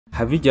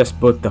Have you just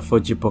bought the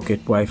 4G Pocket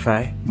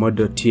Wi-Fi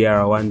model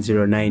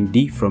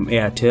TR109D from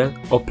Airtel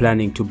or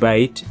planning to buy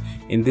it?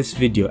 In this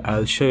video,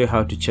 I'll show you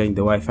how to change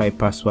the Wi-Fi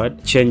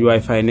password, change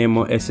Wi-Fi name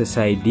or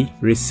SSID,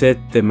 reset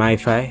the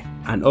Wi-Fi,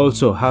 and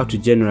also how to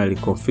generally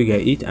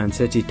configure it and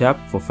set it up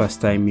for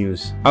first-time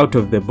use. Out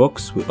of the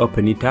box, we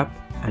open it up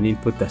and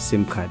input the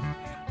SIM card.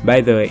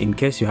 By the way, in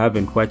case you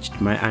haven't watched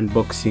my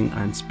unboxing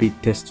and speed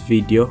test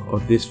video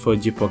of this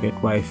 4G Pocket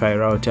Wi-Fi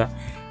router,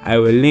 I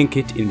will link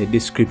it in the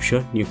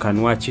description. You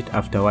can watch it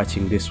after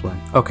watching this one.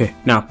 Okay,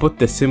 now put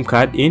the SIM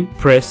card in,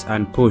 press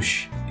and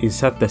push.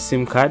 Insert the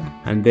SIM card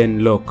and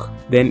then lock.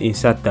 Then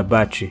insert the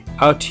battery.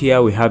 Out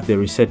here we have the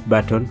reset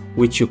button,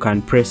 which you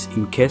can press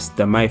in case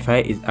the Wi-Fi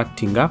is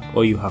acting up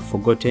or you have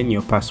forgotten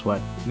your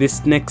password.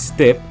 This next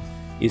step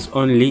is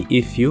only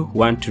if you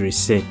want to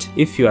reset.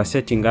 If you are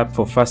setting up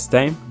for first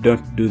time,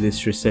 don't do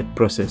this reset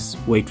process.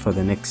 Wait for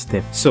the next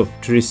step. So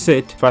to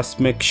reset,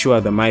 first make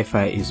sure the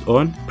Wi-Fi is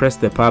on. Press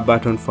the power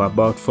button for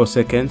about 4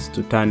 seconds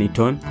to turn it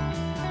on.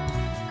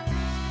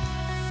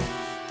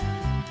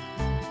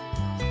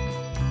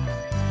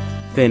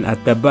 Then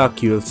at the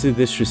back you will see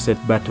this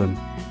reset button.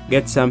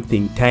 Get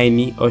something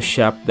tiny or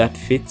sharp that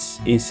fits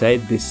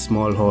inside this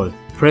small hole.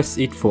 Press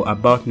it for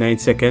about 9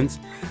 seconds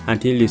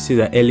until you see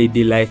the LED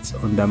lights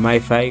on the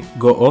Wi-Fi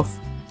go off.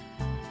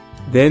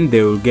 Then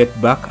they will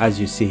get back as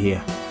you see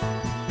here.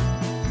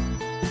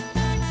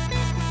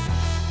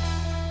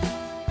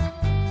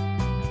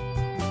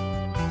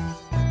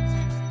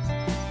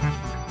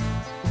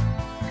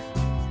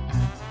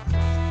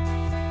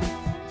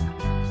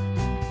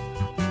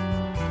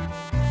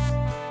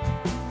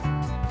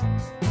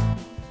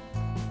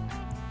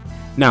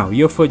 Now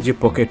your 4G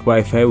Pocket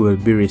Wi-Fi will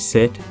be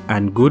reset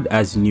and good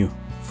as new.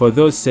 For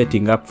those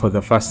setting up for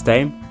the first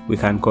time, we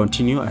can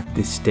continue at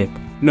this step.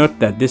 Note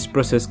that this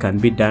process can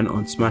be done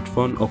on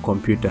smartphone or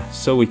computer,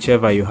 so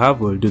whichever you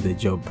have will do the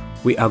job.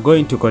 We are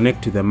going to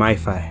connect to the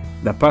Wi-Fi.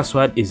 The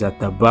password is at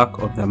the back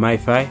of the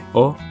Wi-Fi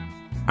or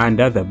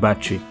under the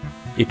battery.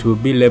 It will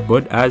be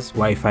labeled as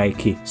Wi-Fi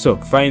key. So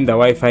find the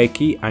Wi-Fi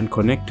key and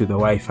connect to the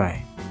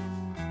Wi-Fi.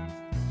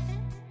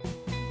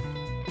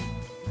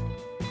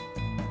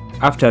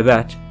 After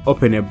that,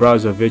 open a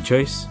browser of your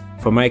choice.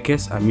 For my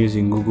case, I'm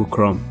using Google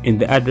Chrome. In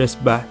the address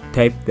bar,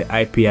 type the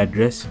IP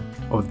address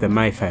of the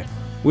Wi-Fi,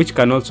 which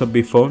can also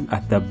be found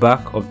at the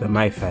back of the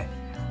Wi-Fi,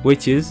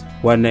 which is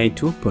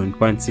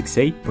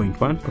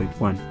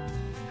 192.168.1.1.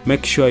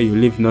 Make sure you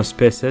leave no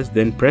spaces,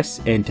 then press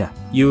enter.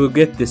 You will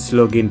get this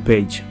login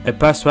page. A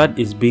password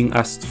is being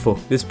asked for.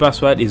 This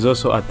password is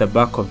also at the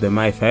back of the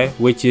Wi-Fi,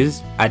 which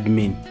is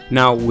admin.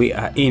 Now we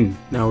are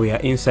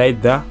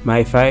inside the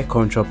Wi-Fi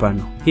control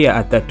panel. Here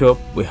at the top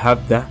we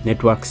have the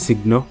network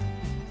signal,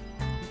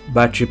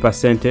 battery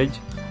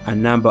percentage,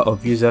 and number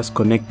of users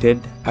connected.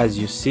 As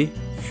you see,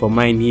 for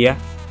mine here,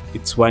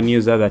 it's one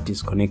user that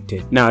is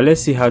connected. Now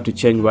let's see how to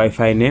change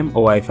Wi-Fi name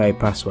or Wi-Fi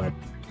password.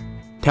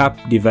 Tap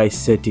device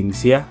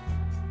settings here,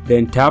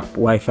 then tap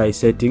Wi-Fi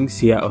settings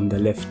here on the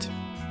left.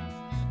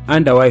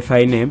 Under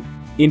Wi-Fi name,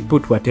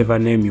 input whatever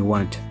name you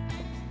want.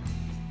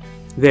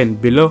 Then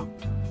below,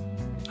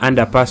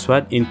 under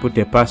password, input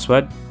a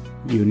password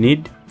you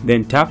need,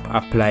 then tap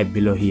apply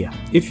below here.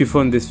 If you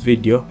found this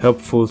video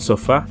helpful so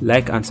far,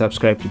 like and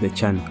subscribe to the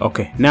channel.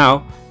 Okay,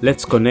 now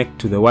let's connect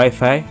to the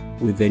Wi-Fi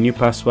with the new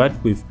password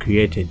we've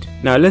created.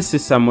 Now let's see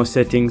some more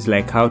settings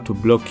like how to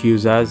block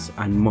users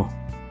and more.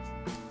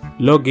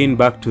 Log in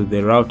back to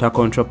the router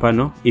control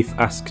panel if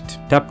asked.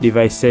 Tap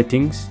device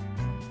settings.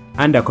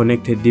 Under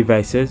connected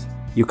devices,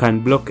 you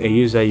can block a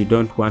user you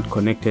don't want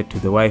connected to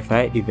the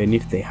Wi-Fi even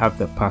if they have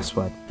the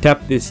password.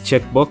 Tap this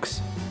checkbox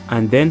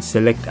and then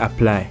select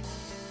apply.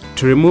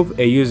 To remove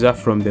a user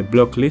from the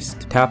block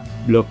list, tap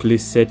block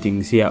list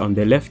settings here on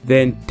the left,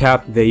 then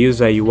tap the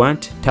user you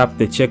want, tap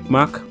the check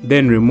mark,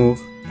 then remove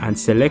and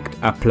select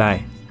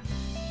apply.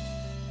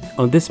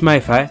 On this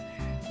Wi-Fi,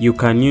 you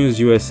can use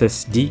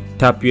USSD.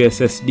 Tap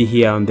USSD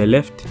here on the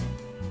left,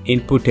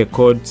 input a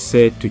code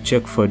set to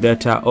check for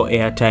data or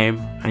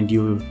airtime, and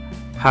you will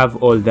have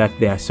all that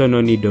there, so no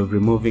need of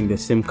removing the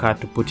SIM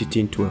card to put it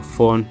into a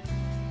phone.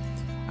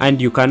 And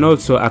you can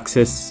also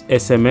access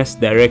SMS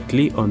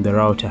directly on the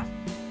router.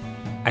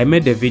 I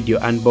made a video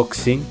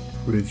unboxing,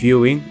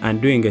 reviewing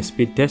and doing a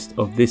speed test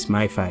of this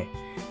Wi-Fi.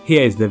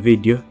 Here is the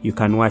video, you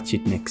can watch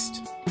it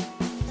next.